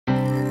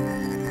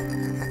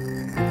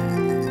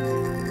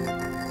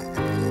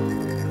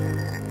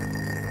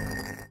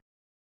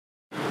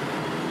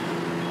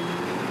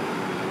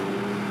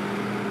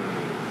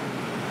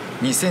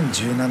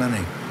2017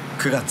年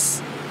9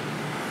月、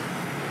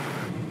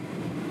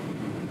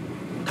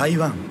台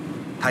湾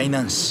台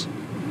南市。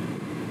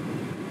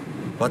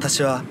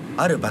私は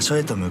ある場所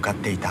へと向かっ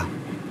ていた。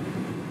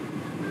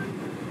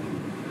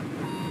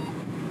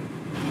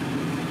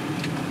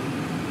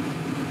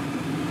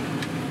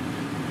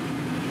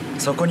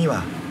そこに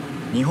は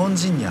日本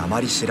人にあま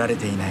り知られ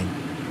ていない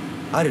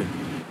ある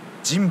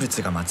人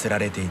物が祀ら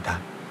れていた。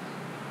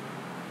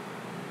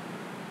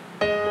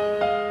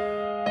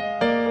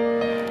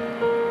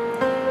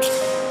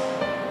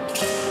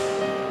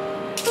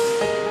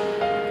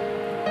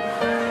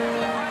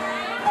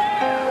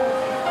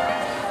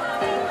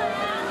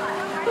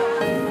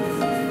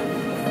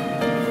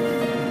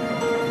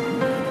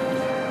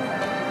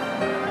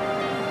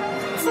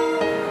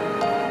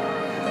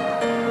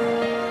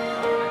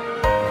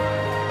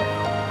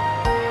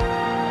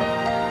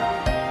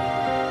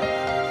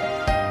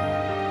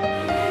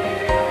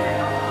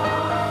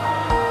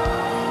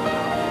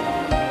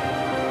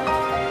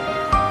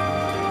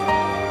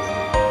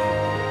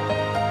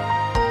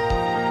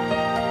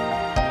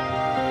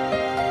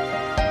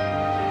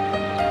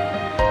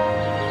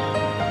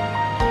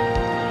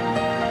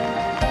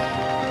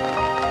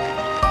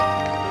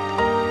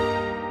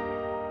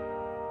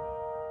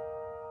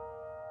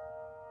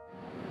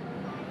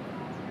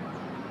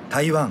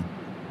台湾、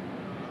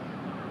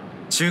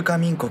中華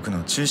民国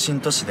の中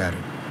心都市である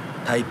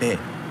台北。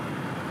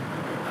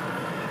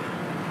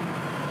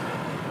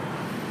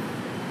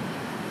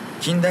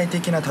近代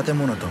的な建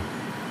物と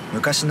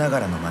昔なが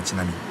らの街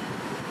並み。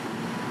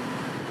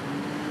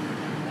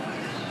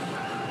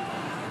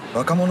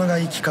若者が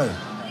行き交う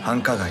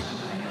繁華街。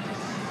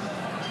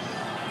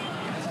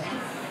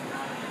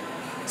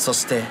そ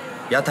して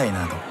屋台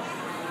など、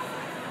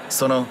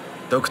その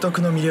独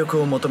特の魅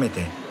力を求め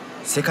て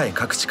世界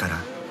各地から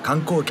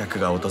観光客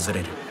が訪れ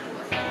る。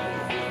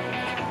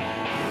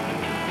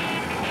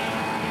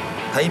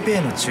台北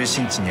の中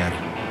心地にある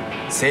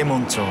西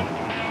門町。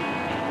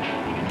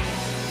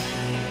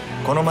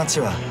この街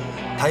は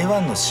台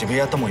湾の渋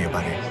谷とも呼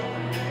ばれ、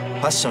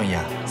ファッション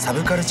やサ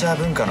ブカルチャー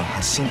文化の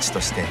発信地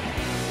として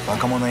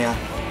若者や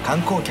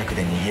観光客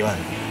でにぎわう。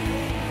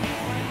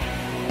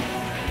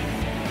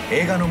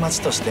映画の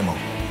街としても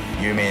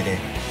有名で、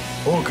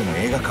多くの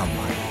映画館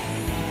もある。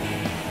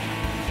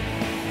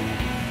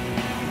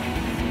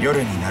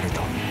夜になる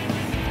と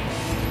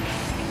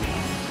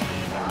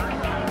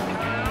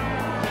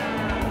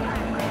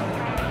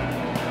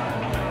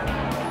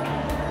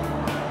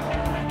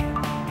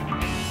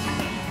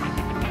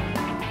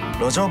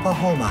路上パ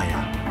フォーマー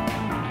や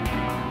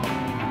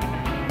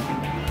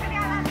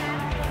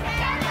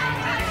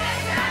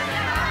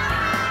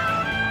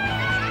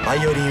バ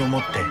イオリンを持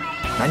って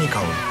何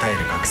かを訴え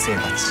る学生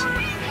たち。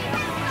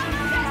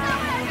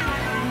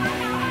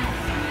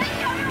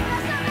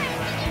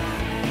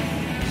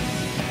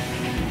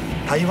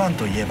台湾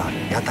といえば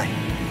屋台。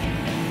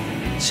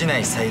市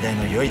内最大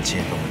の夜市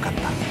へと向かっ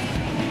た。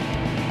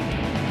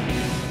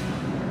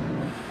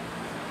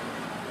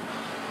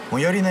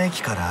最寄りの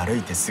駅から歩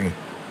いてすぐ、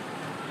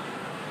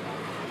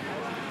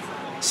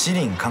士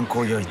林観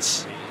光夜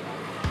市。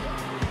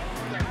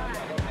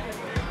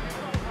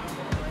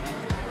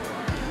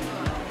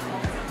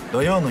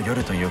土曜の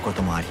夜というこ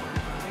ともあり、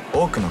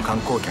多くの観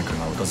光客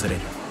が訪れ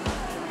る。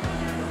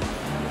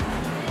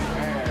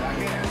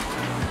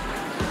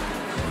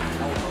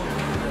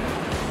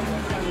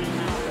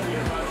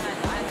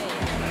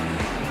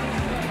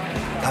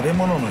食べ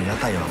物の屋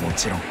台はも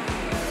ちろん、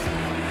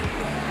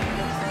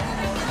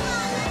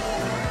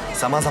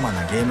さまざま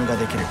なゲームが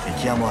できる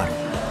駅屋もある。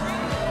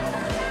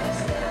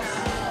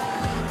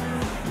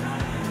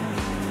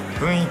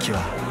雰囲気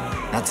は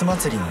夏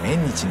祭りの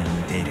縁日に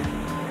似ている。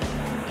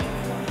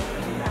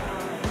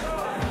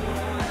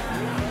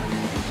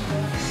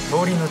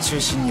通りの中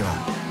心には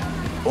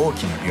大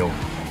きな廟、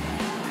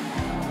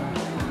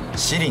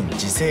士林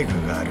自生宮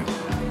がある。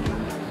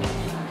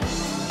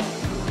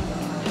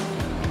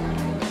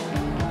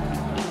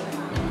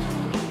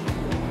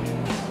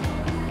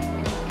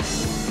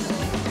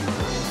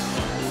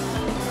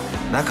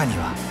中に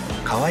は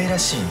可愛ら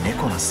しい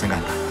猫の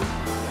姿。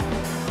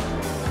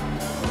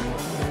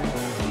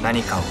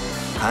何かを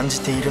感じ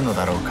ているの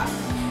だろうか。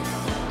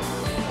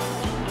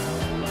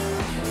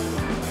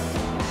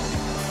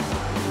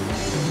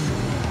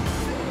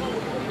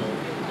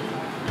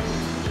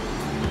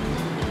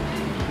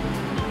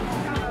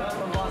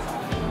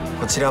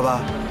こちら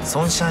は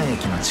孫山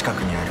駅の近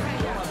くにある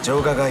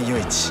饒河街夜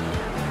市。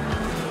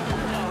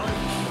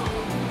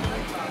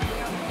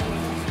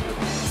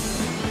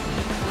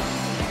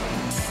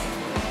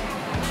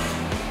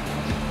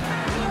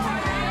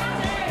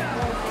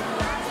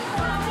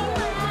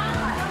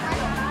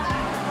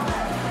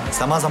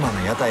さまざま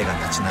な屋台が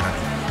立ち並び、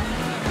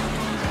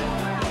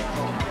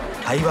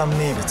台湾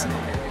名物の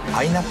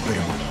パイナップ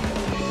ルも。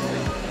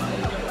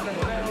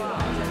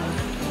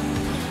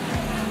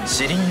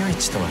士林夜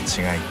市とは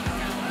違い、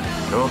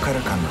ローカル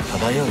感の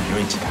漂う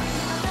夜市だ。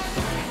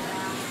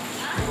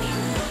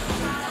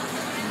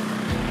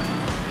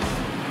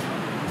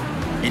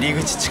入り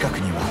口近く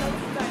には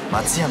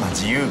松山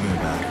自由宮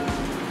がある。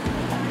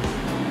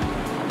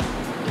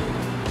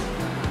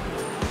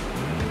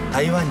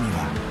台湾に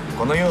は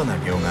このような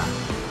廟が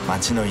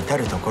町の至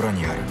る所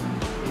にある。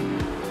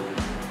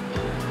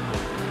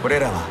これ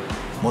らは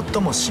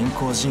最も信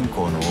仰人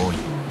口の多い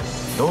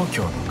道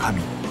教の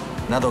神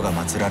などが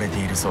祀られて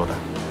いるそうだ。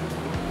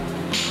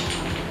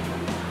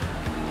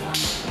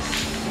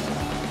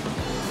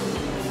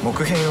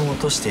木片を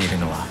落としている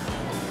のは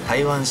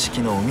台湾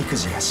式のおみく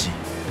じらしい。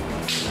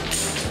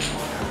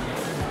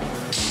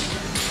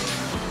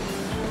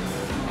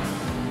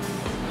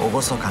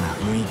厳かな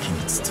雰囲気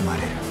に包ま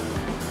れる。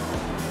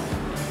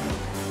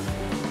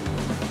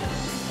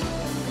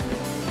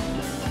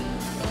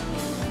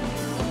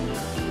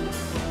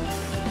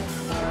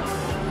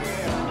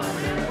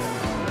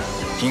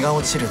日が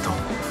落ちると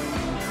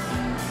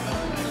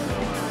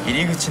入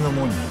り口の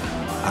門に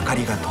明か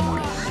りが灯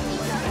る。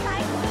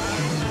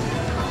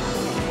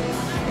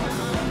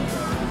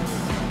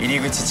入り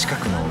口近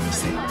くのお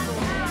店、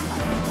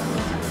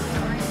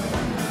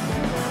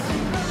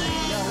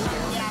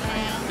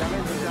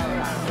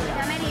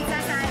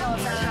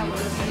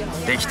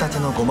出来たて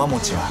のごま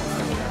餅は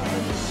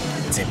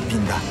絶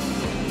品だ。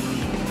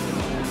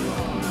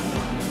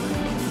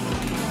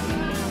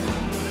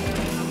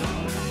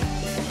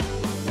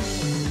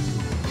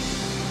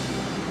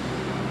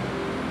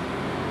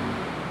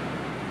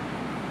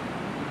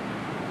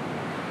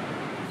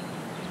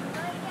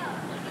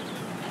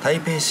台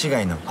北市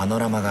街のパノ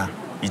ラマが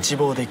一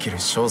望できる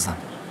象山。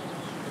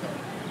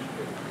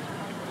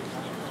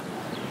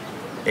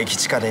駅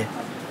近で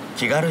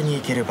気軽に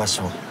行ける場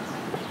所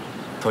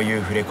とい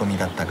う触れ込み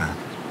だったが、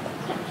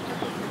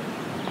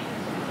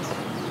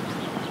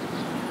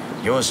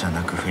容赦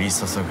なく降り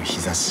注ぐ日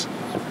差し。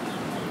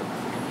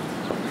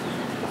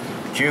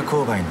急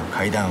勾配の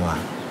階段は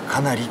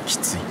かなりき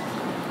つい。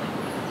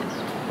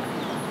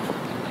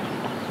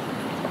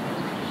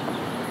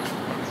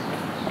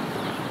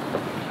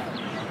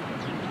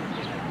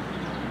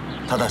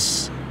ただ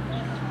し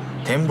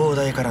展望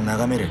台から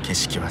眺める景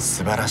色は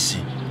素晴らし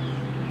い。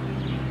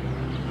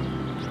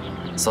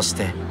そし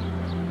て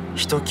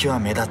ひときわ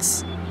目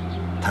立つ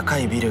高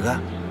いビル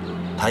が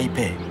台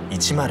北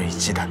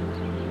101だ。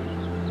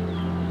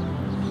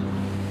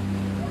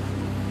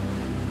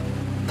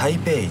台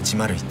北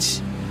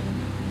101、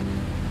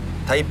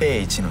台北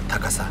一の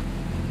高さ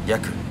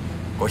約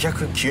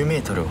509メ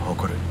ートルを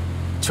誇る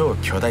超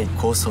巨大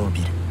高層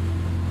ビル。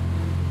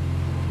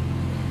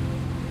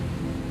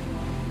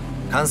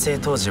完成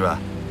当時は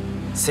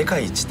世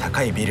界一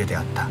高いビルで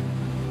あった。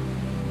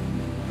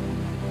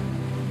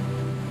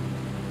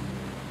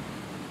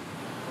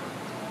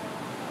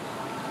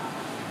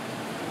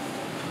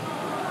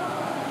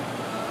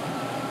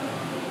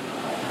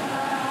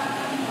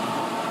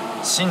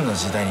清の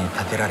時代に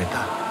建てられ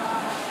た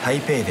台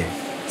北で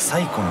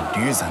最古の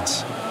龍山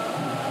寺。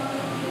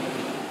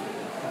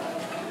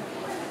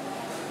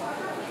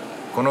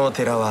このお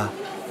寺は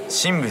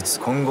神仏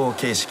混合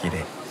形式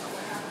で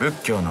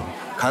仏教の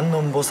観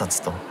音菩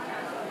薩と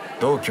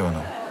道教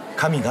の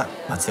神が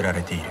祀ら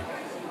れている。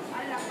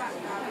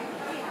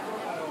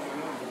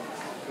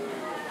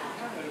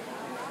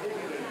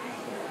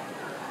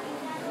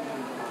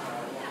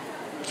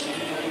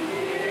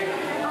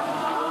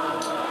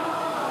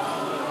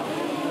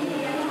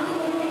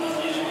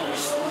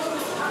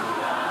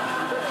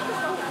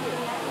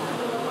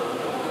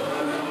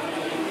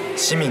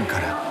市民か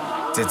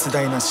ら絶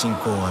大な信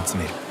仰を集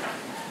める。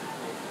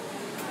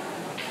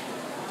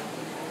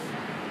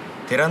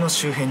寺の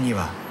周辺に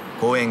は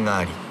公園が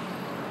あり、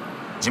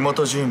地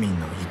元住民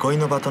の憩い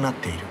の場となっ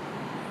ている。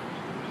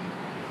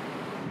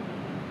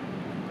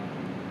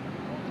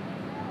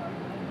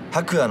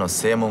白亜の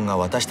正門が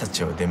私た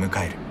ちを出迎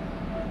える。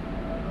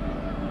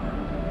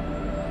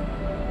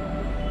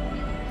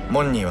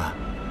門には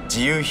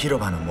自由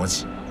広場の文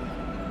字、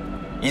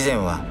以前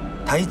は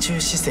台中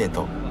市政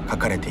と書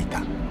かれてい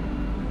た。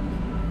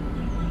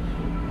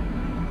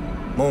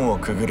門を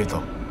くぐる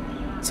と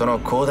その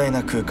広大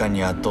な空間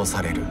に圧倒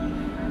される。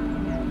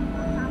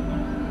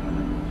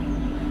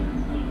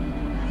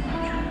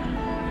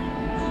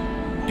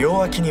両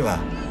脇には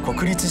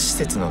国立施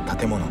設の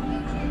建物。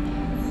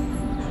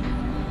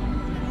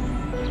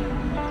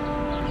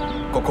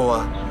ここ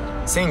は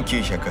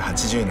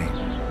1980年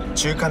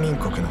中華民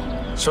国の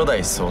初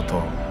代総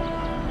統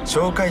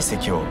蒋介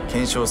石を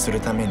顕彰する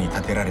ために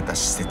建てられた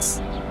施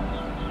設。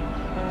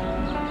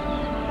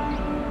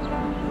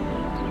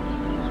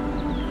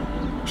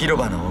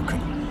広場の奥に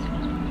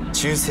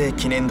中正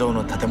紀念堂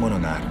の建物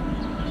がある。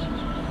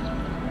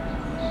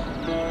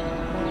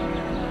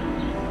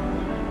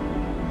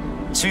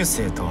中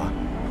正とは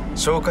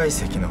蒋介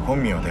石の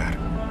本名である。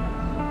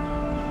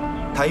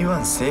台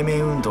湾生命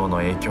運動の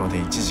影響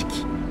で一時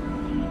期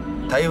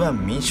台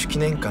湾民主記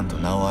念館と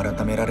名を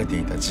改められて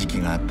いた時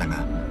期があった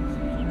が、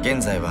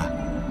現在は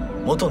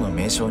元の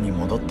名称に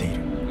戻ってい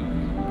る。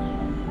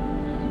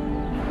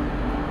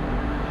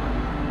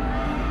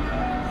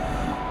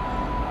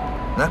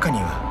中に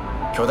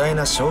は巨大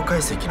な蒋介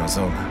石の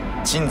像が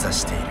鎮座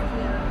している。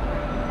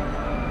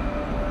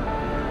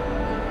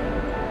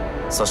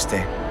そし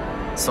て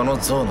その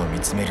像の見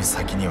つめる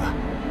先には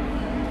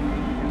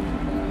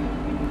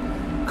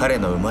彼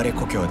の生まれ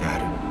故郷であ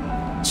る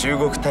中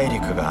国大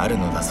陸がある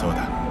のだそう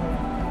だ。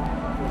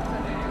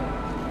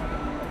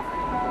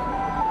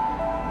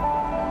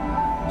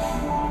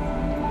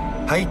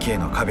背景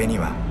の壁に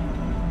は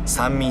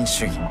三民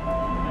主義、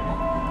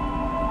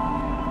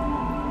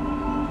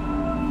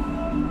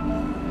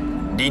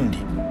倫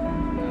理、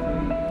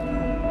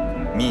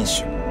民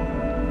主、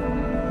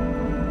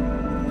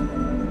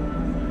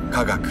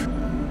科学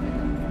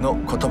の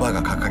言葉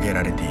が掲げ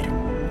られている。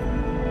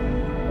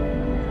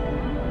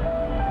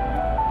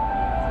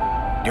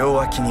両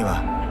脇に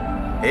は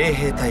衛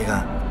兵隊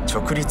が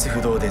直立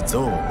不動で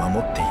像を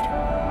守っている。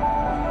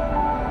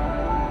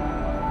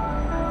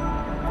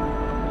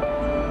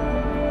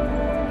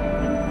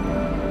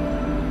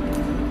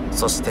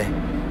そして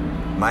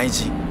毎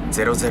時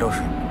00分、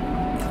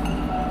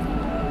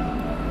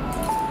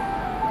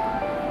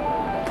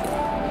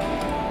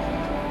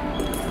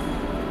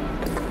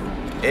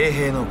衛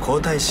兵の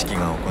交代式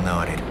が行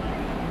われる。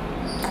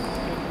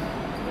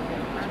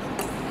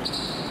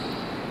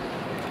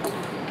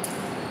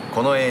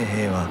この衛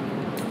兵は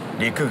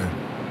陸軍、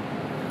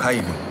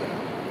海軍、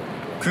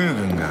空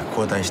軍が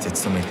交代して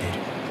務めている。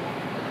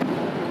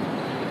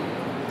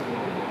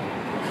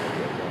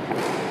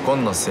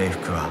紺の制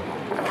服は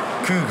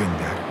空軍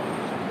であ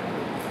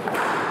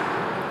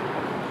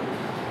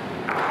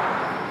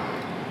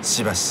る。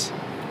しばし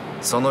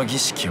その儀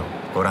式を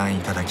ご覧い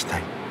ただきた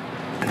い。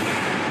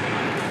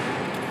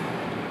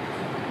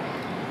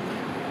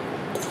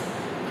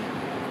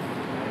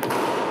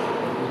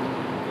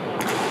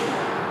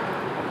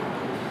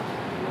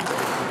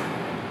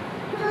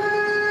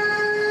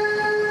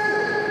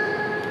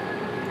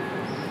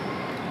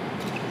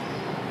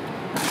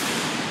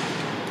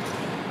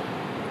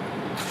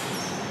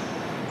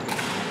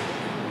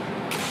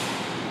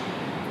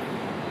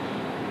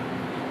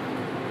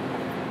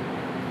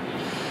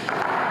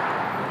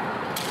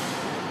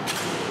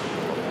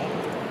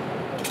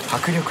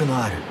迫力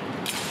のある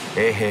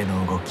衛兵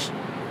の動き、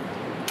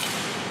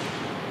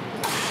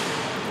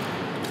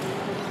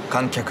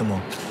観客も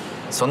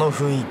その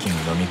雰囲気に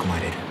飲み込ま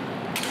れる。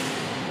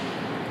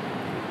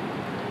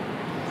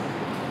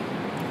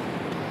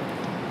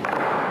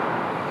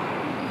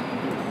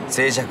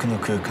静寂の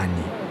空間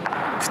に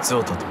靴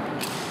音と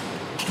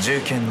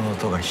銃剣の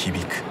音が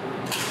響く。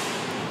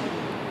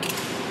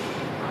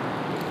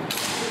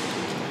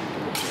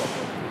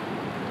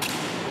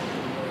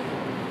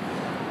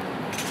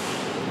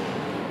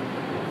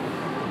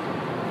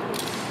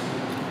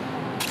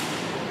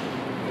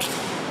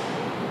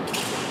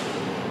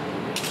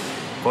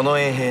この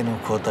衛兵の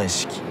交代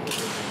式、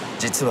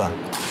実は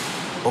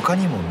他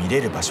にも見れ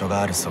る場所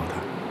があるそうだ。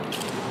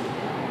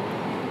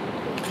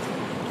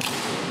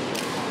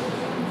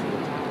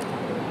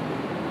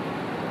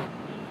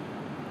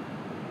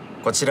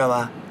こちら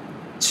は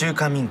中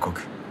華民国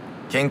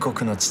建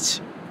国の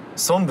父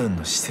孫文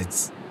の施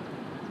設、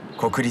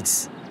国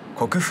立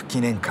国父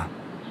記念館。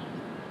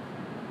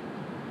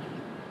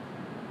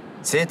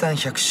生誕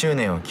100周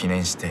年を記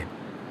念して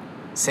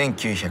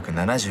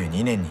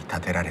1972年に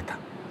建てられた。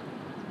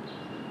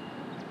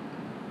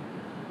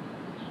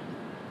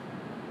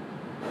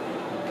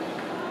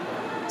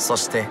そ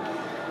して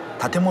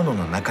建物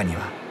の中に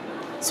は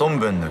孫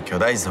文の巨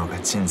大像が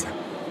鎮座。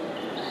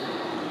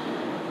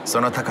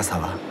その高さ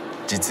は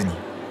実に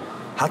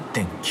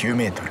 8.9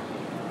 メートル。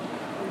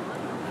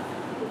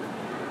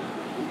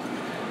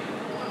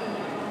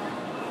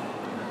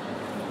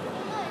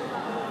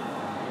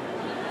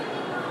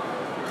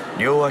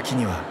両脇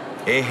には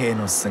衛兵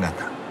の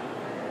姿。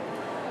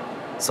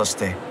そし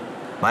て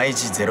毎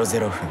時00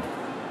分、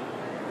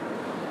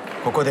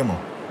ここでも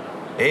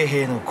衛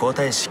兵の交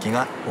代式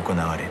が行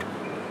われる。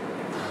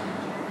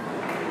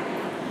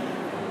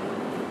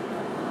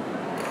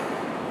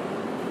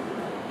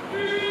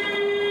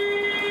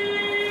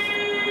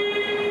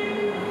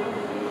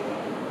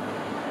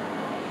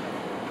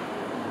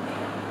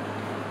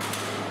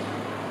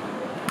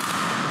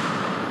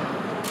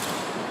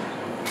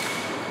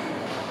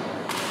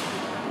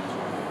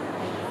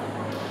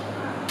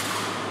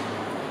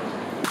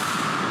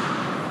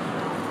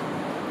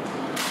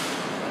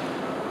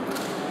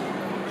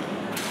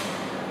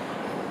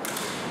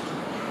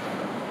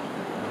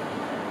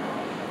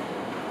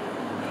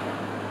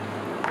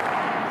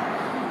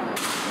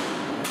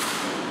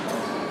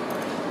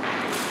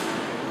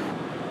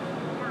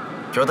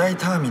巨大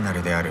ターミナ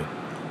ルである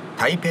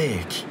台北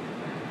駅。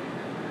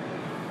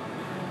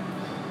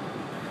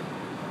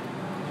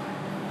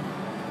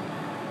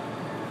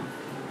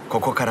こ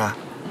こから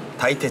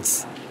台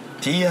鉄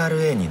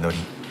TRA に乗り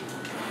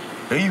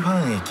類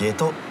販駅へ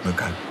と向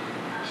かう。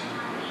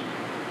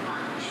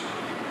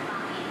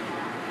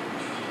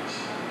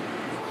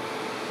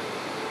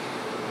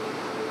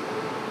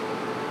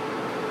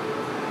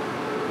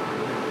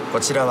こ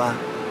ちらは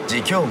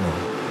自強号。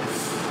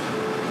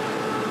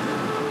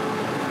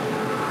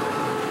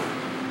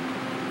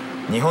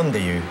日本で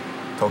いう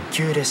特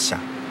急列車。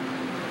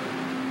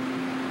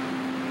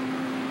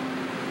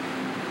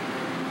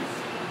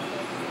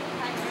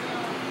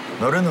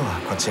乗るのは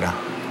こちら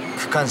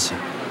区間車。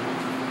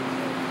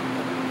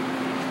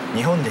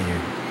日本でいう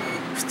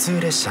普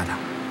通列車だ。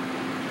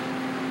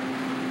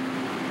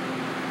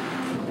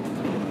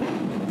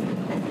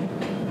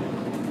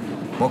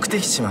目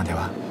的地まで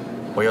は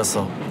およ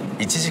そ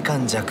1時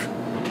間弱。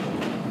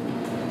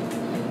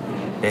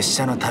列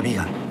車の旅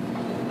が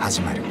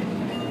始まる。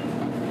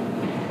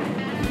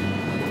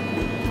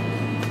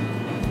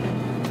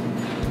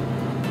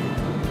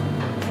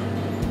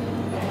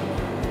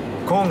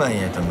郊外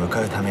へと向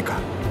かうためか、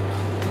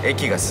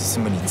駅が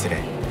進むにつれ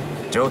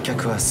乗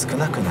客は少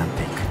なくなっ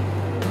ていく。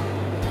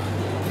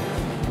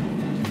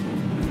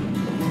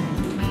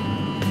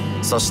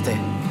そして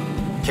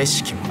景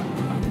色も。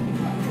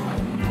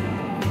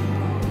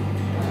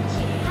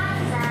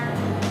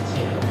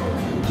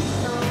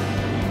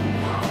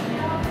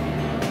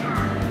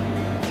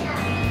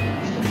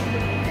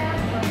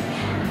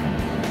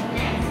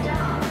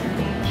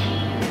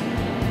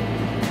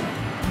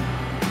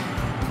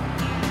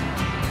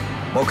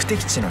目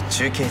的地の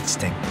中継地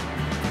点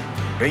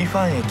類フ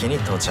ァン駅に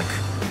到着。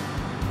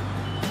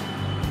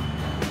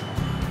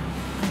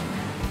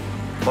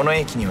この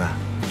駅には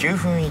9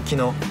分行き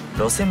の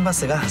路線バ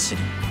スが走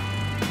り、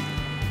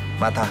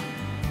また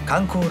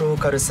観光ロー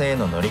カル線へ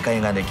の乗り換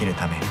えができる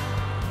ため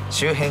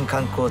周辺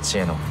観光地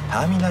へのタ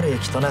ーミナル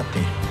駅となって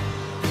いる。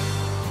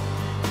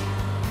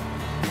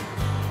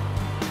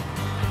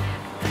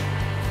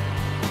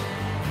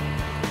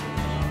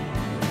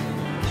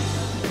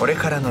これ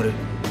から乗る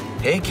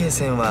平京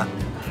線は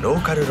ロ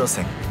ーカル路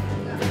線。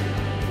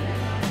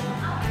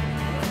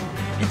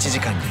1時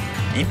間に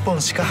1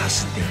本しか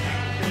走っていない。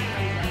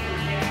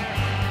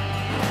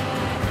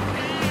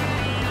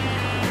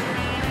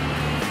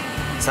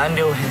3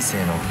両編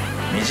成の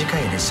短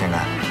い列車が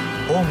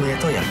ホームへ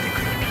とやって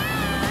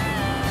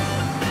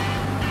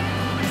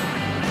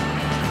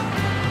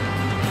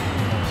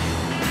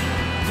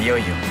くる。いよ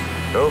いよ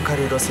ローカ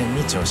ル路線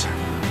に乗車。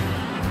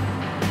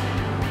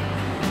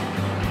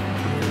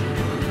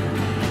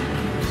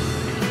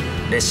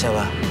列車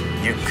は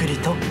ゆっくり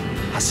と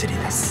走り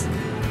出す。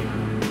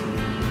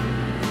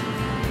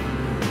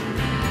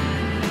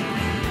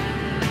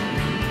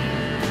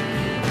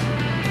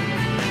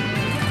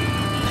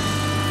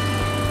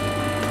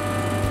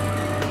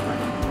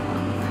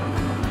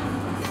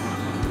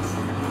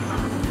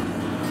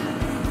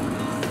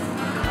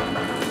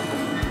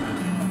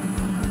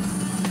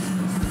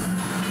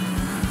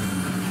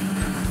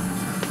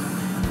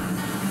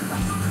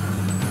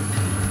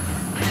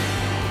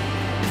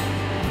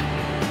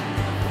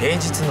平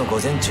日の午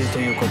前中と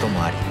いうこと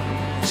もあり、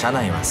車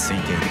内は空い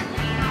ている。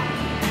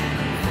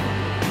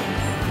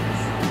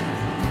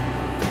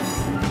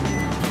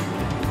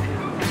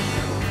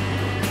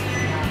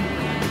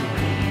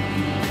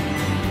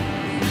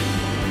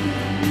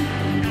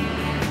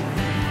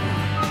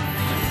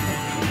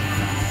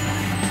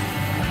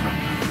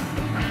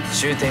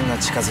終点が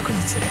近づく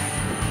につれ、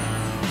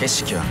景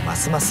色はま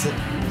すます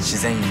自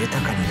然豊か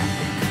になっていく。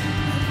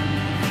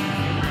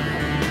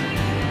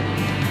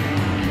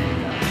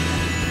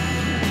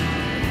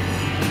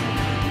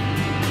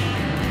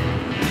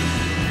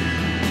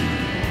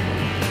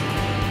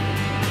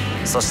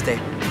そして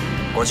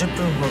50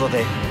分ほど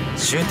で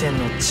終点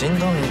のチン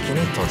ドン駅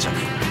に到着。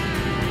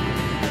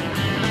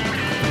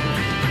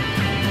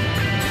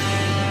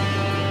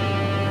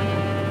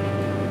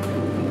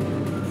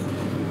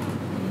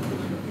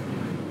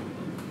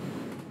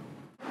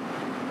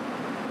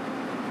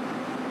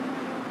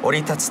降り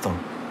立つと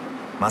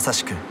まさ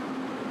しく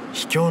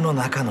秘境の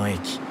中の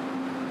駅。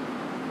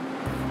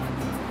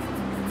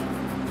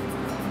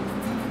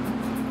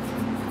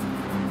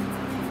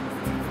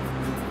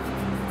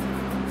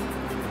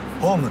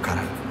ホームか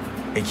ら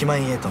駅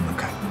前へと向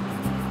かう。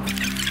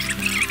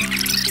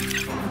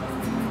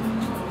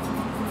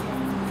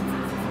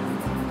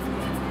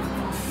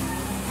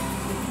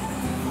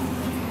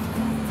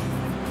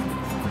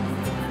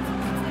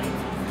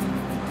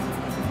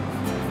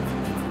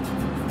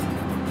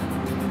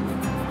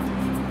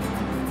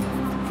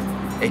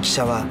駅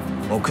舎は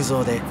木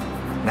造で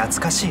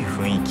懐かしい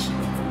雰囲気。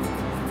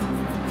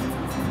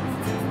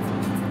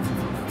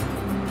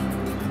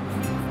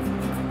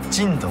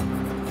珍洞。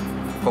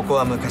ここ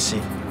は昔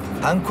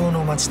炭鉱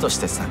の町とし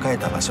て栄え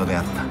た場所であ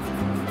った。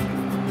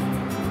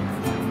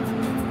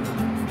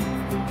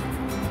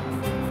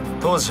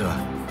当時は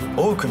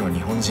多くの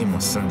日本人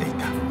も住んでい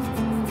た。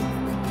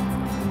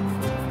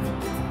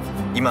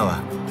今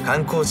は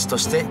観光地と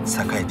して栄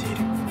えてい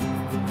る。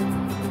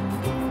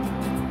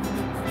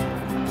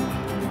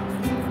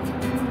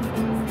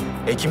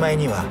駅前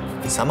には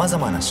さまざ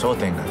まな商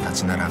店が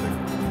立ち並ぶ。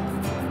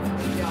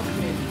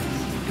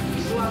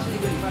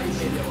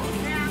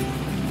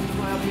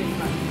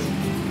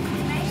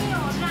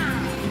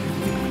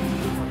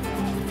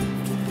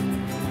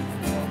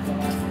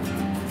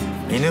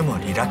犬も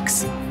リラック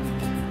ス。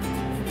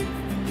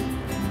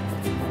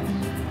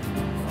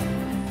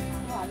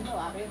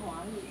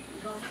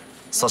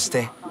そし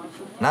て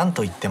何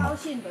といっても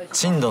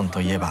チンドン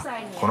といえば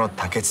この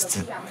竹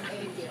筒。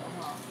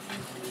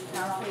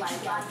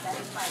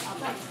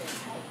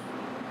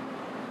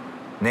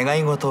願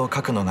い事を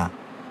書くのが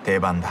定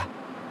番だ。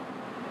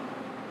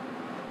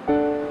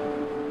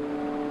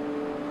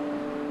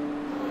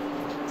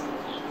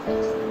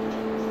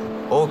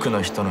多く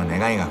の人の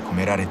願いが込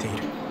められてい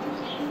る。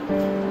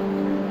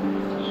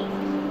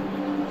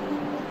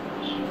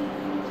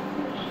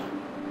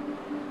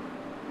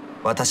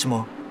私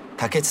も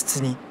竹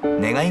筒に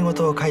願い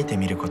事を書いて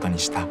みることに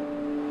した。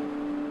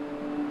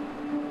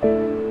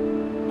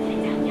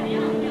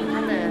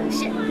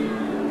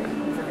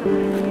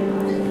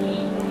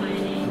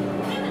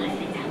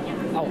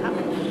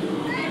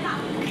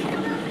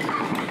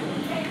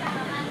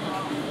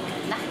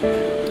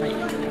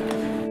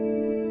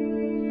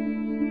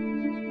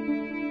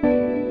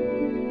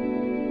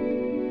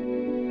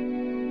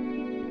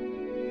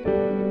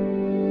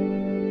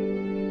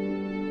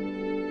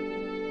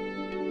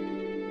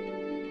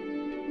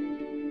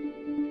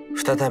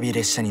再び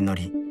列車に乗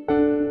り、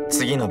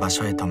次の場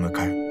所へと向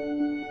かう。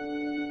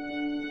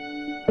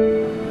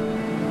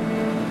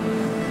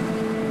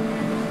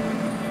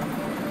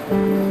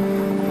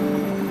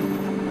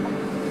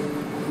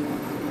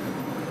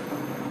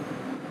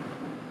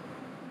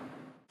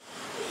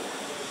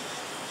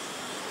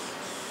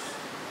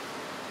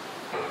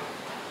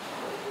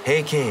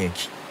平家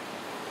駅。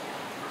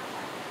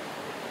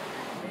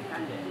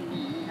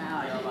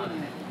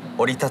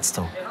降り立つ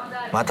と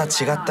また違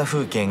った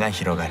風景が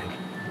広がる。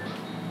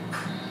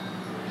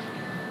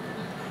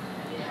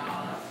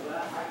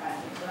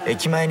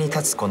駅前に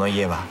立つこの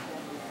家は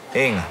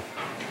映画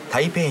「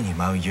台北に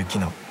舞う雪」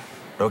の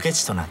ロケ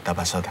地となった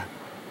場所だ。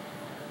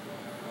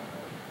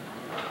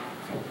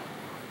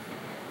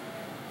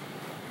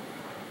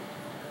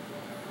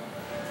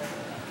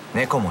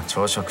猫も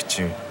朝食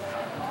中。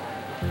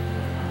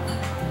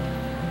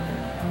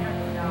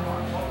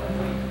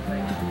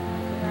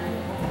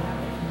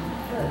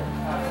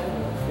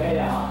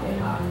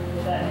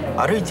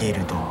歩いてい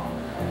ると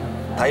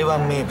台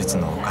湾名物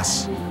のお菓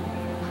子、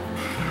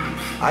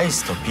アイ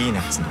スとピー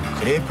ナッツの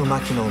クレープ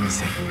巻きのお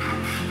店。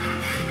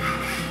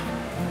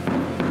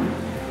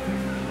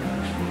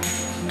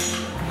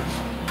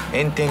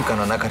炎天下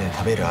の中で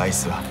食べるアイ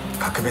スは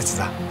格別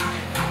だ。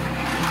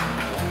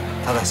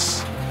ただ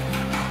し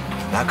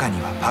中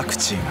にはパク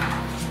チーが。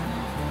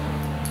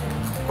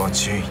ご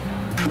注意。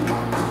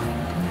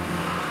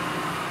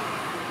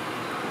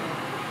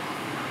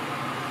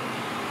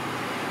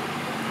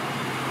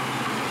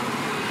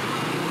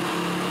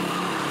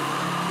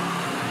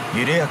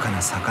緩やか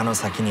な坂の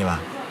先には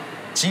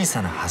小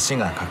さな橋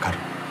がかかる。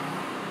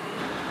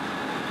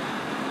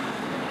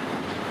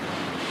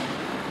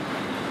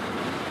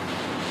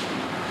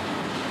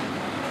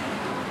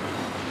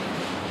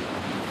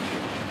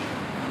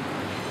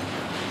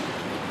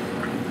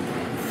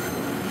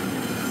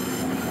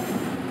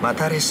ま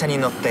た列車に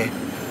乗って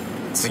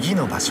次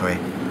の場所へ。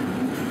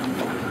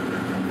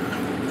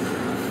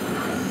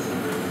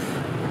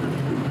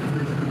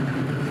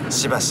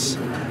しばし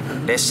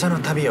列車の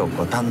旅を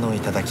ご堪能い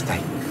ただきた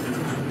い。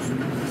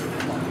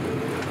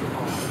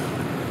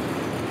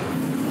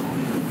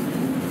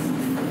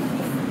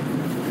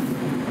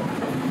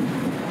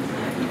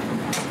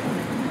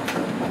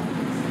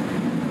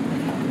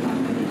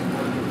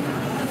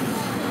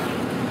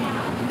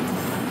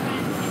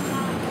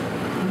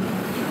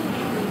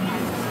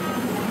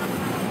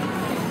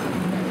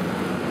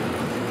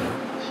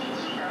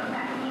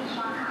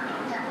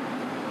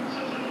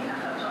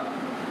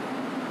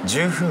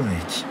十分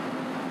駅。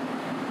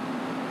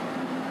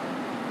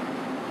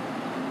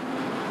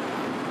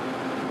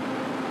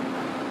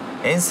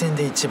沿線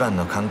で一番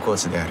の観光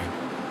地である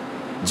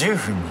十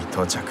分に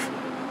到着。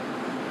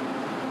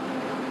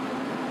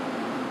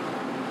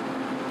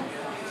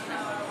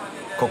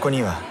ここ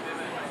には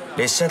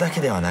列車だけ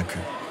ではなく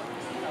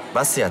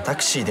バスやタ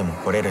クシーでも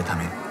来れるた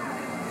め、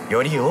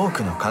より多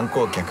くの観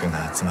光客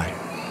が集まる。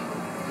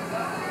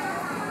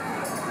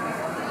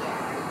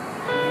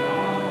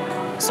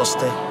そし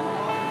て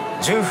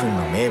十分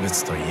の名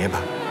物といえば、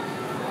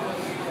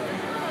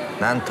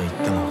なんといっ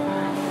ても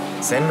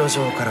線路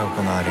上から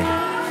行われる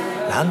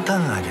ランタ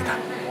ン上げだ。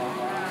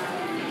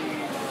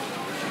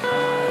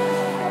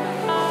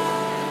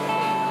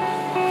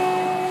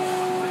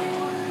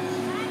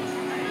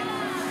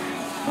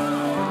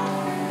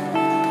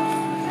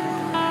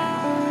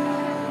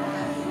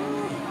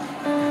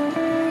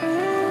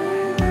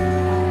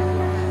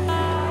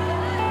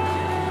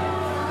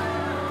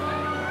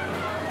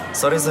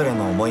それぞれ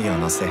の思いを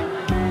乗せ、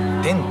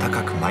天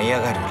高く舞い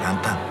上がるラン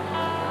タン。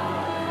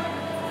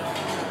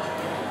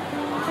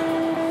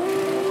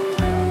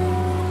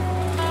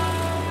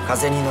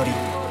風に乗り、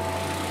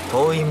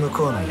遠い向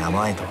こうの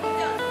山へと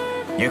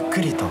ゆっ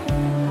くりと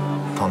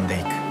飛んで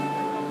いく。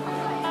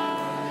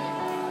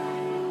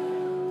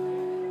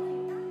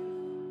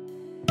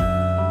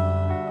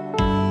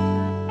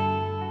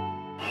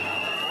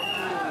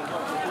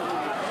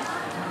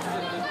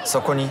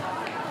そこに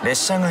列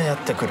車がやっ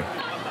てくる。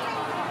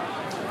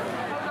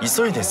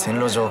急いで線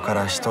路上か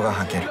ら人が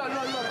はける。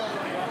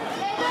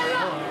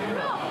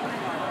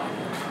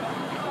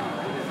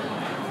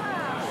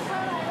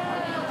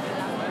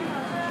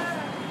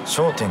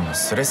商店の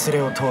スレス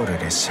レを通る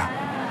列車。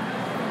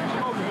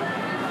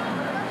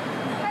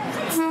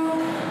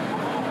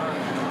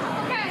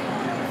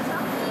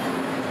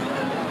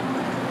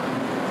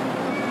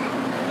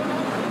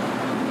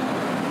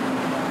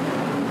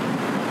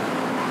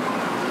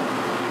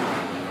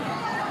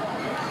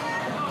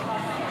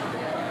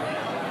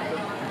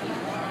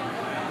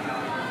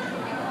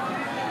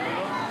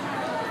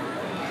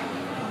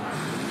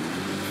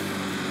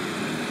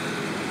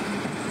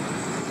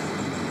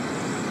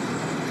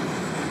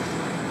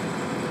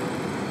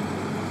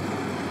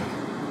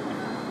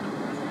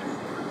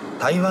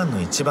台湾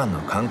の一番の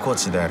観光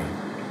地である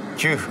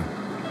九份。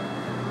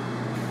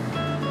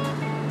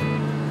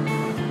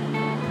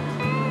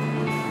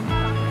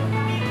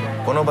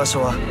この場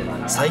所は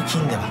最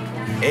近では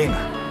映画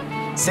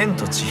「千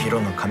と千尋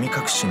の神隠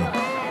し」の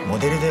モ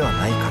デルでは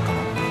ないかと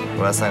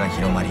の噂が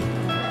広まり、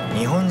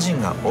日本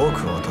人が多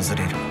く訪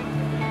れる。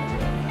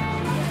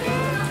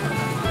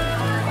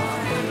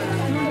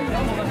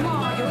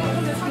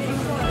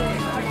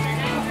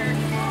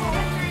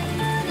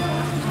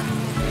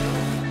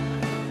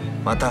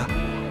また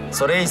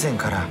それ以前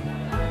から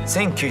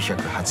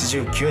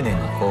1989年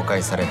に公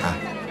開された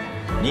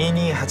二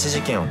二八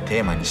事件を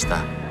テーマにし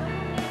た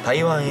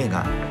台湾映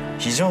画「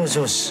非常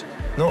上司」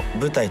の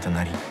舞台と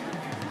なり、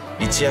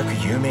一躍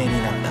有名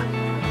になっ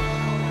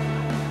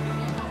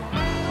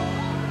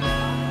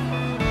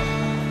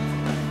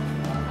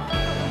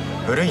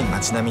た。古い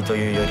街並みと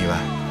いうよりは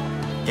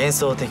幻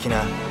想的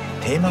な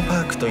テーマパ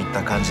ークといっ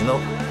た感じの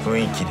雰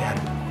囲気であ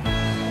る。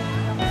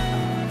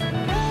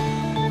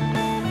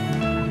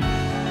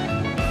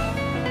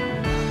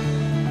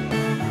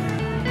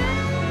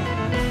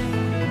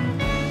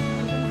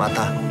ま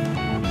た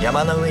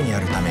山の上にあ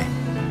るため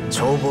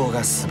眺望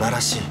が素晴ら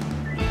しい。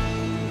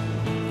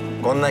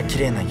こんな綺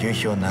麗な夕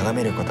日を眺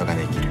めることが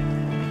できる。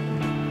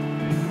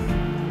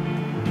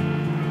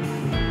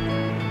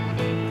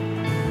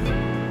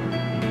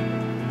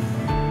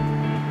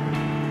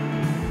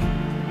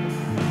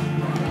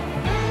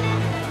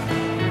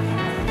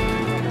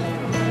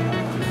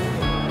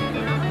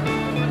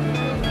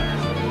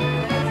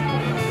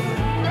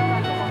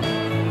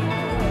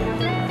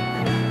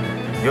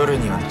夜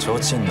には提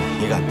灯の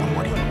火が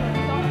灯り、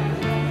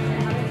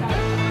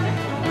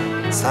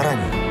さらに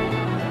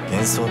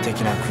幻想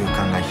的な空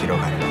間が広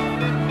がる。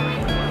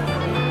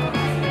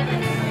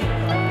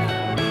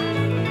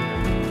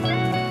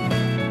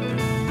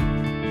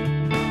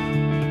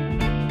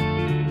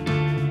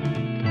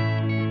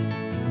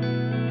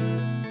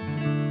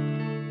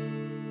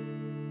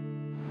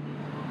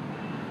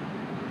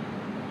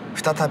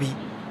再び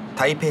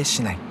台北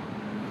市内。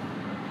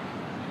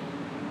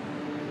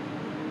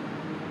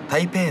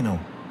台北の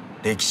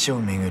歴史を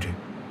めぐる。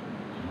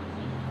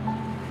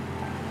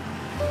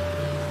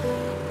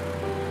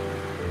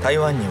台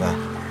湾には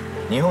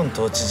日本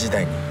統治時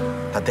代に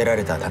建てら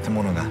れた建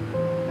物が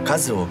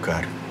数多くあ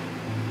る。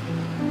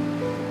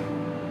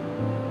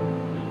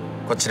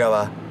こちら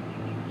は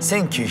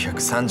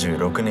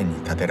1936年に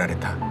建てられ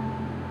た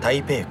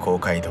台北公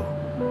会堂。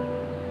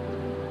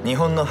日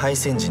本の敗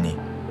戦時に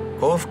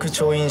降伏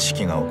調印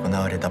式が行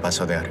われた場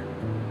所である。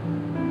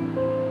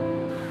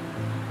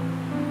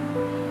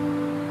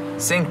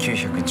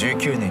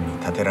1919年に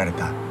建てられ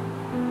た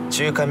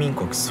中華民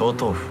国総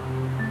統府。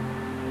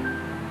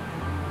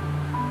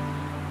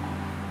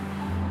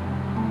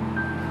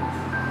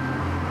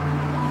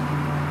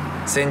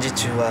戦時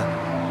中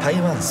は台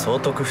湾総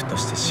督府と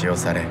して使用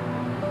され、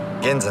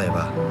現在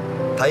は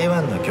台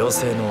湾の行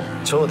政の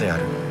長であ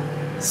る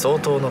総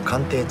統の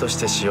官邸とし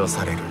て使用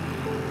される。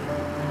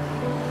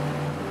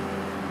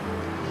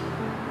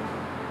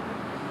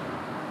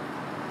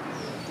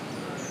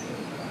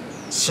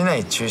市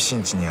内中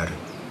心地にある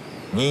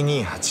二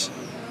二八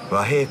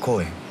和平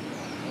公園。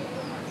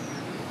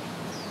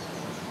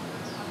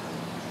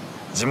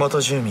地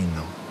元住民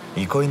の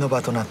憩いの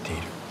場となってい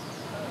る。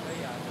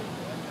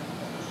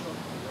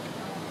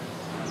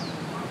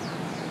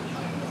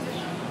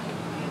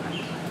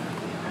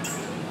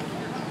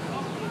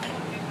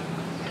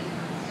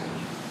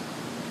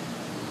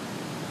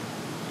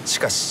し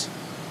かし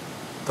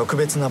特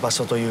別な場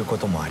所というこ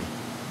ともあり、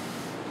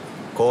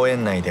公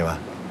園内では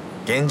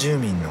原住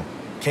民の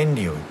権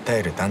利を訴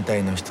える団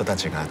体の人た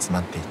ちが集ま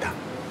っていた。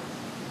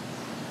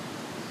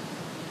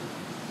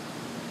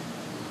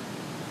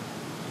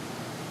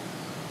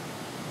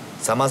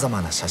さまざ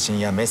まな写真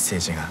やメッセー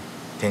ジが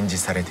展示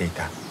されてい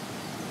た。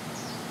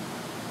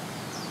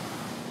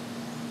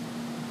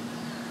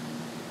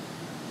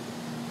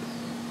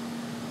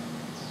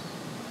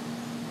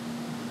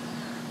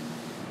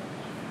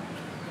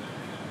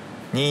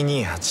二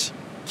二八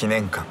記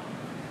念館。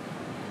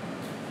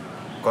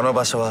この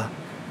場所は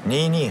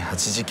二二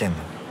八事件の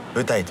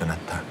舞台となっ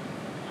た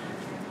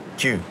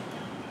旧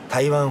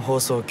台湾放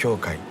送協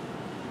会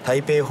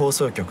台北放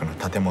送局の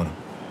建物。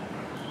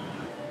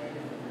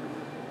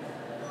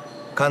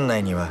館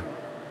内には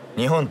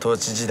日本統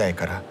治時代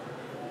から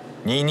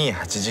二二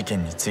八事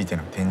件について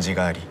の展示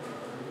があり、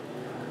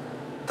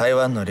台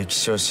湾の歴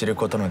史を知る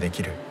ことので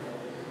きる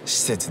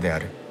施設であ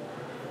る。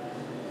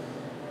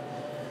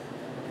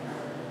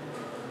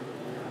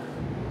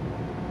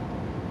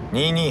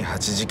二二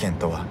八事件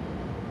とは、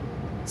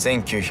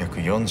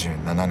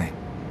1947年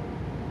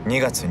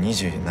2月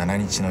27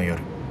日の夜、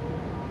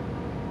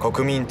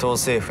国民党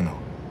政府の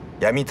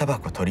闇タバ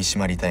コ取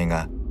締隊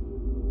が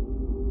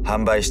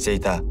販売して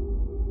いた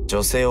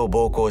女性を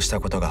暴行し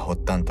たことが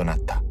発端となっ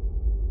た。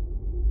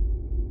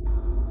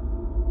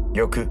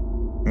翌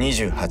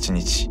28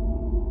日、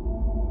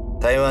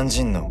台湾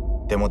人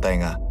のデモ隊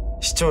が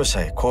市庁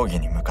舎へ抗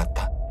議に向かっ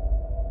た。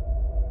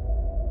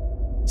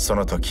そ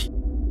の時、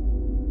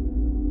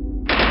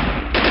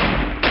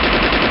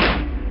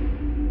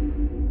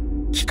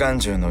機関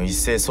銃の一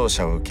斉掃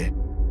射を受け、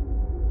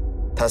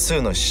多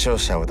数の死傷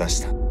者を出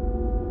した。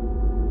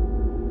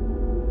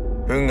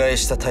憤慨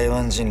した台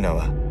湾人ら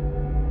は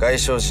外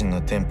省人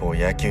の店舗を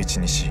焼き討ち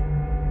にし、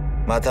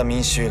また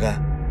民衆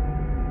が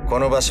こ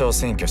の場所を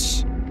占拠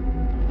し、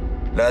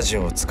ラジ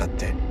オを使っ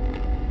て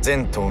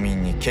全島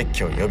民に決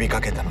起を呼び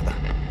かけたのだ。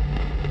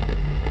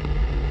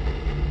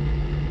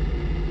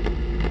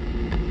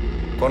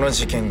この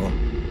事件後、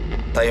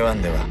台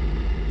湾では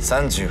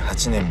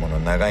38年もの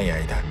長い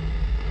間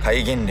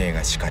戒厳令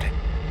が敷かれ、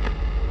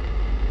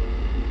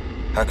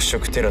白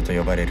色テロと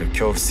呼ばれる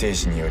恐怖政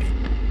治により、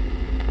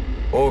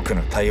多く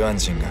の台湾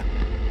人が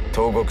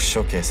投獄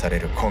処刑され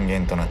る根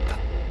源となった。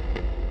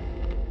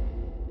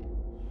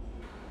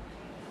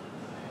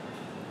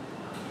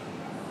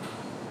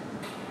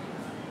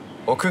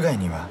屋外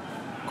には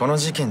この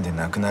事件で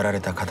亡くなられ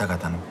た方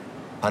々の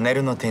パネ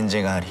ルの展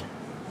示があり、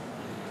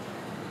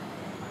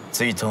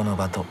追悼の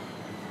場と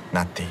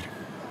なっている。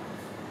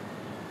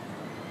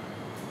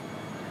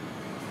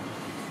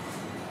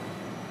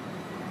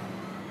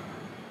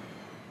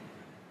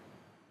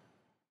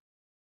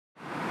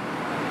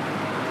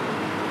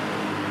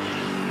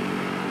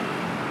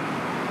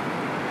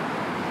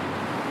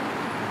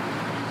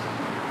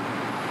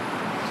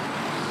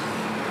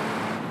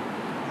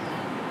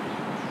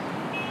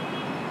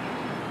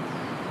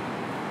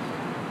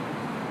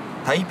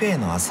台北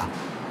の朝、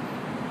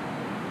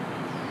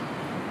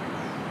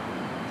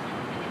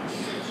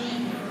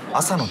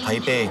朝の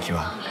台北駅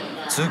は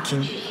通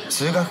勤・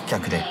通学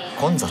客で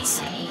混雑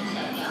する。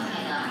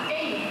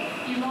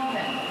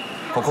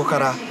ここか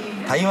ら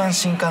台湾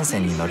新幹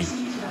線に乗り、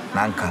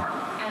南下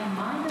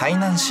台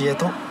南市へ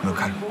と向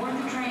かう。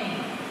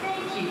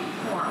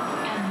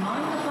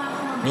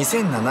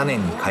2007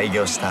年に開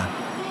業した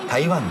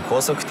台湾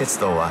高速鉄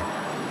道は、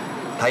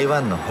台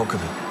湾の北部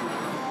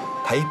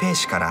台北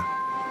市から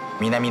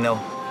南の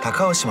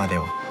高雄市まで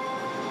を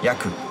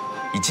約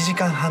1時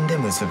間半で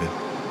結ぶ。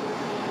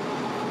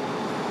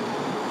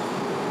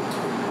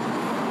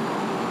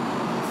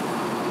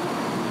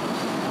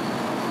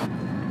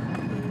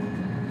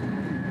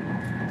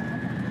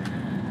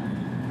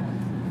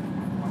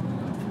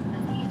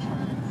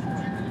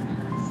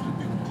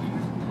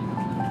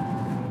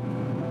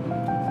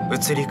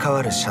移り変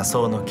わる車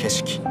窓の景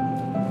色、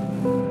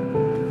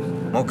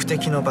目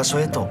的の場所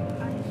へと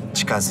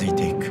近づい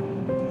ていく。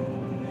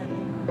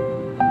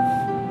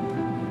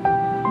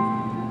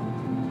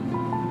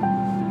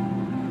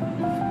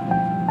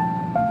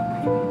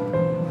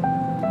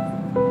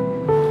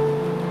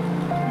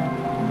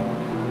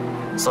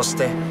そし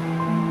て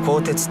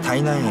高鉄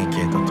台南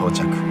駅へと到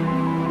着。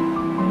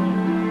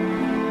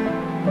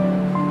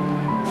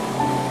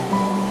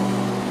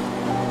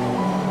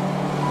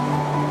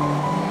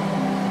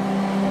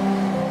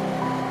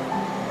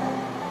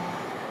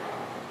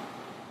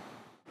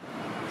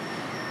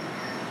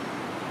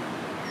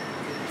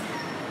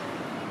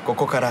こ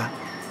こから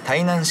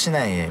台南市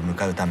内へ向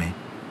かうため、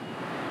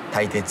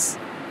台鉄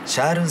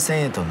シャールン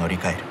線へと乗り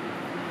換える。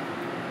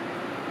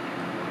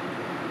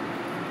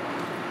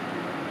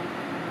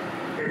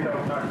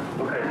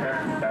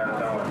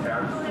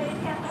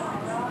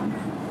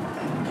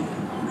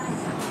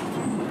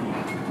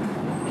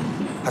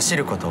走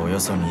ることおよ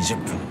そ20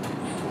分。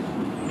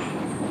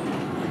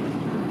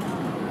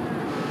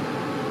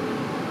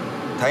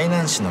台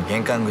南市の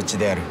玄関口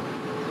である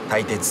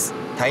台鉄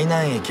台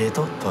南駅へ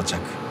と到着。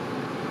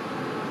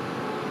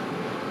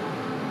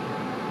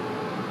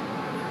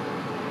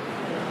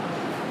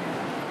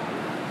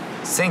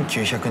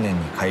1900年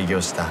に開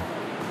業した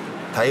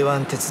台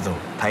湾鉄道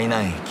台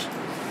南駅。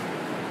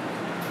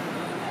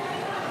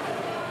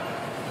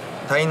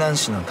台南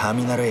市のター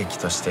ミナル駅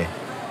として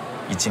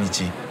1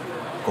日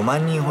5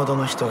万人ほど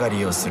の人が利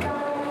用する。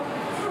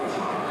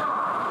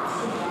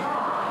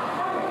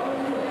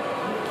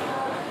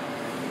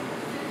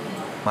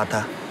ま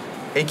た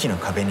駅の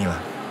壁には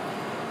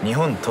日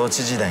本統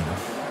治時代の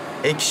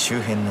駅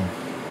周辺の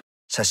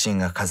写真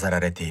が飾ら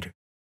れている。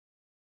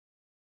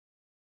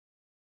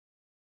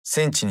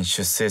戦地に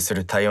出征す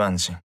る台湾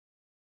人、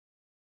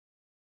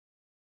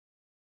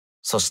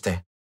そし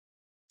て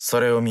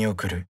それを見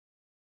送る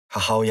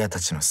母親た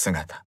ちの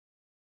姿。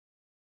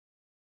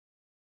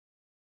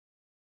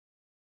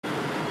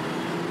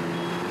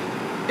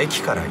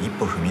駅から一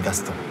歩踏み出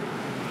すと、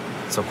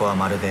そこは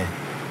まるで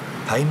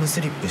タイムス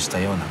リップした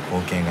ような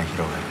光景が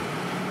広がる。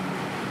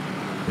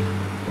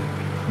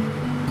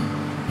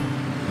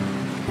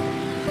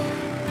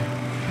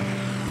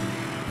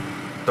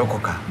どこ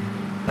か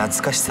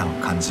懐かしさを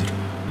感じる。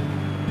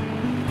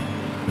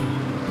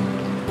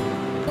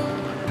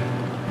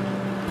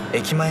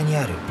駅前に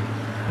ある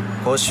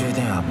公衆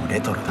電話もレ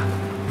トロだ。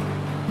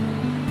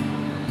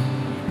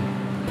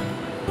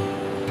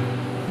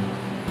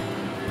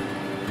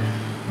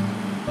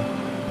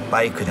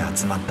バイクで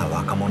集まった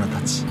若者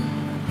たち。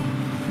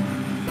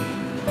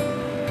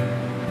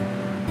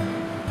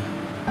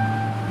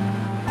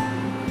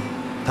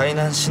台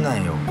南市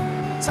内を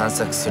散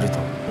策すると、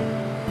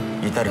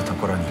至る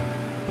所に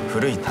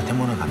古い建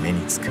物が目に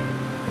つく。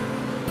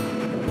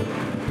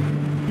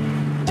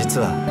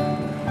実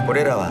はこ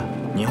れらは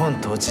日本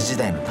統治時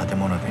代の建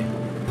物で、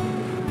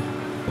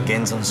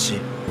現存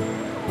し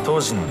当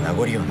時の名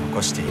残を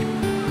残している。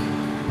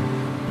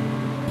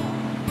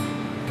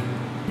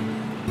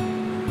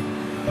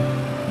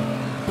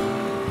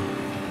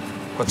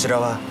こちら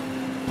は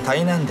台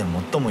南で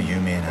最も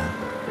有名な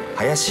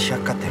林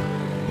百貨店。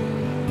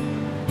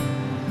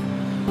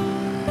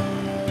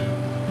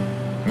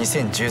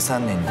2013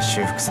年に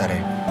修復さ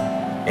れ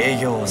営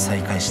業を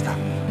再開した。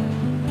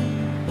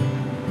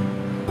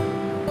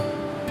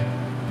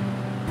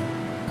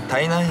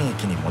台南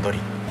駅に戻り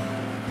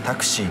タ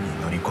クシー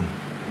に乗り込む。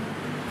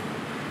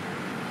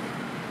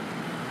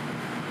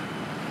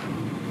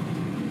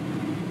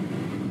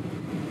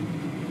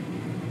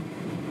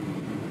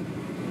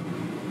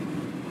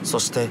そ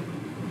して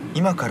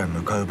今から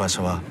向かう場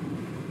所は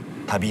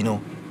旅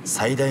の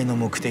最大の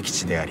目的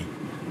地であり、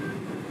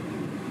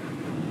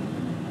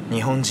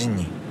日本人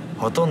に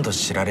ほとんど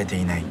知られて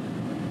いない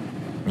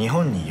日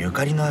本にゆ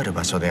かりのある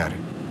場所である。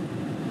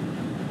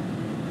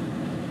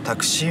タ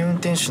クシー運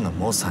転手の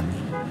モーさんに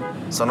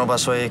その場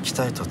所へ行き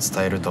たいと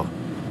伝えると、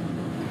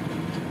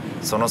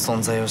その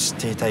存在を知っ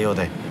ていたよう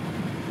で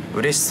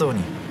嬉しそう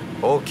に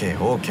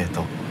OK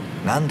と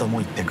何度も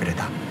言ってくれ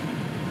た。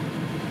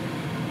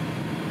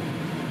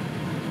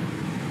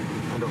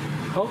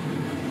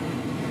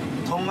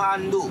同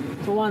安路。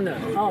同安的。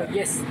哦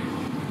 ，yes。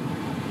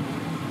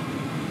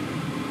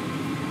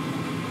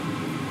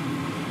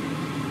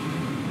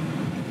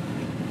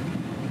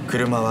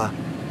車は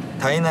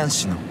台南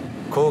市の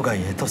郊外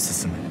へと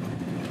進む。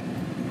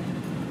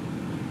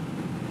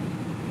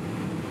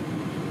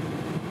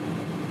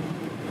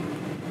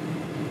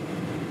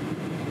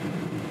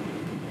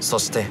そ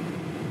して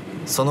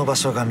その場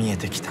所が見え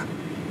てきた。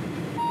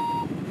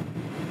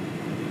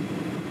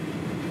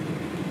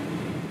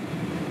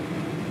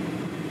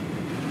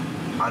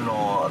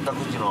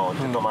私の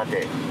ちょっと待っ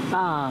て。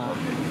ああ、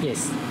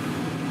yes。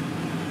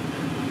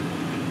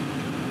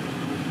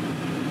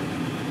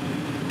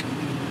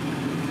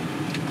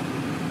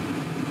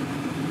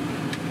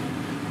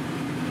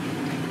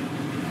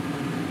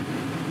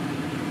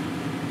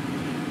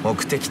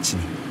目的地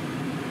に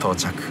到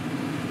着。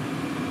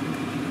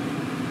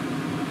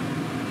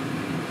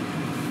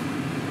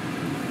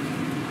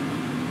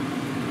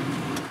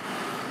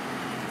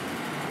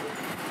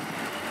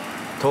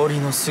通り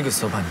のすぐ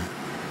そばに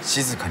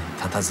静かに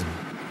佇む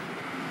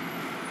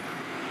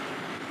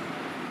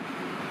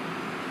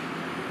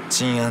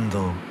鎮安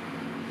堂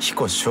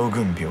彦将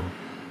軍廟。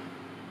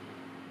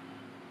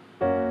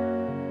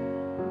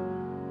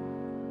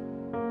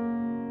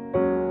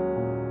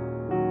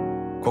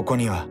ここ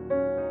には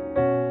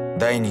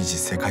第二次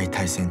世界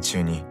大戦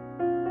中に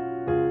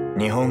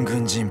日本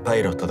軍人パ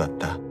イロットだっ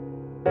た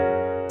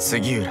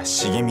杉浦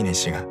重峰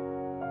氏が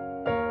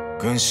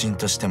軍神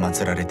として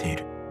祀られてい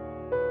る。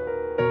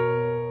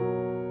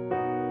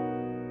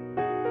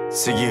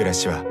杉浦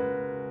氏は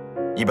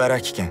茨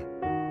城県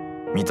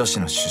水戸市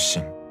の出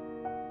身。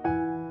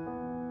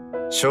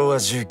昭和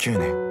19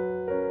年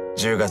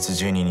10月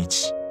12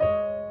日、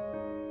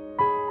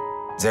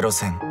ゼ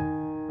戦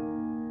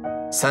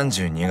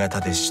32型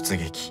で出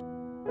撃。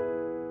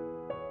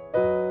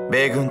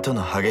米軍と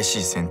の激し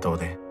い戦闘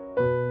で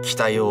機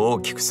体を大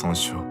きく損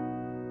傷。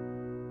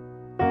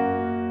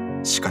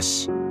しか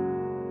し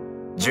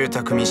住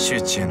宅密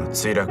集地への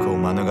墜落を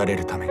免れ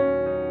るため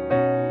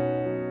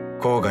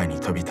郊外に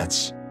飛び立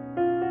ち、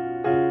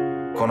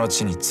この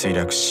地に墜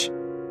落し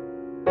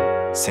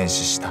戦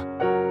死した。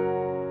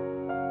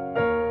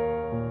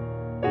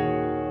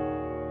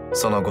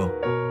その後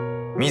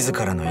自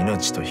らの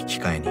命と引き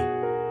換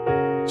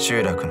えに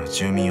集落の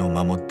住民を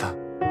守った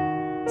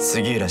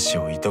杉浦氏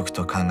を遺徳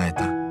と考え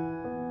た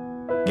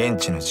現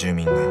地の住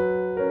民が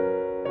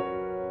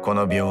こ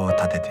の廟を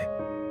建てて、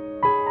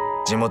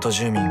地元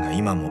住民が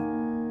今も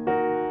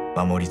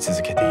守り続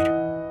けてい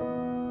る。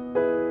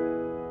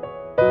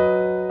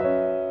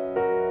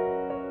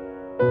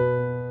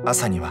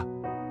朝には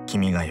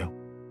君が代、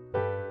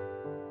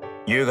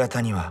夕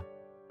方には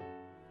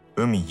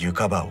海ゆ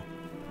かばを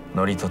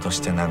祝詞とし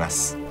て流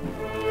す。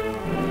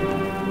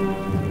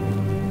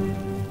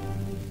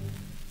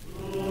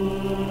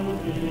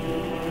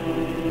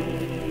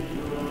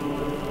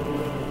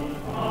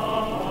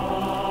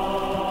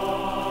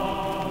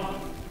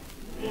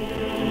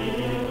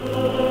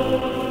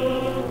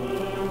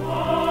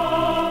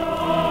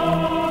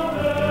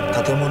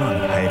建物に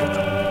入る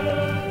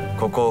と、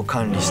ここを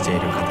管理してい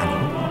る方に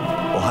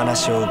お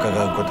話を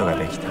伺うことが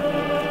できた。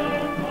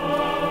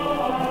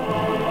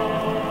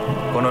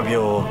この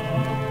廟を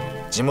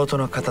地元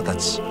の方た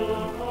ち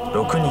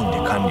6人で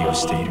管理を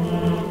している。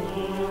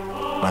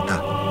ま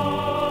た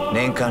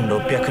年間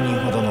600人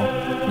ほどの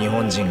日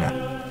本人が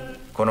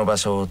この場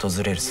所を訪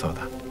れるそう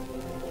だ。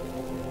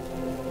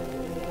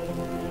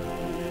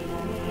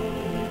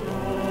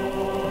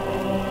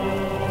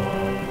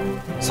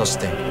そし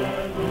て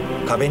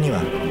壁に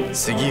は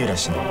杉浦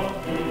氏の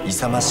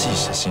勇ましい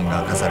写真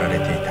が飾られ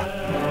ていた。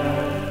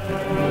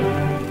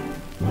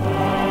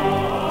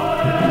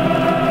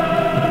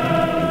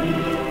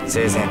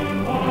生前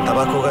タ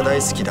バコが大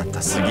好きだっ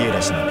た杉浦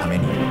氏のため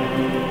に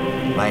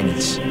毎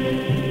日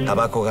タ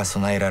バコが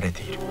供えられ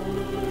ている。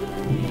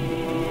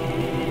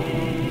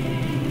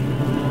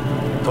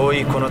遠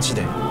いこの地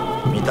で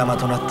御霊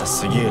となった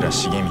杉浦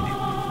重峰、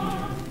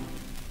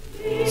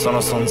そ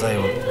の存在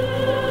を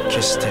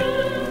決して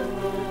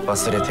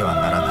忘れては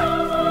ならな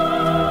い。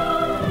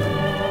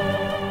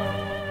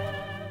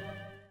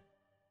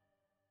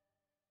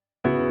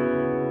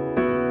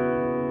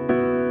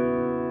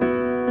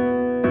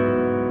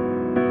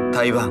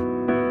台湾、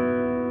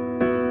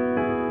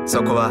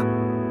そこは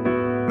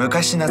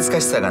昔懐か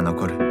しさが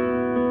残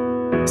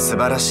る素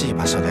晴らしい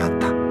場所であっ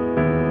た。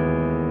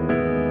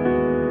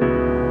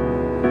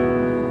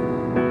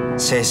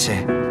シェイシ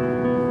ェ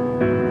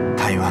イ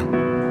台湾。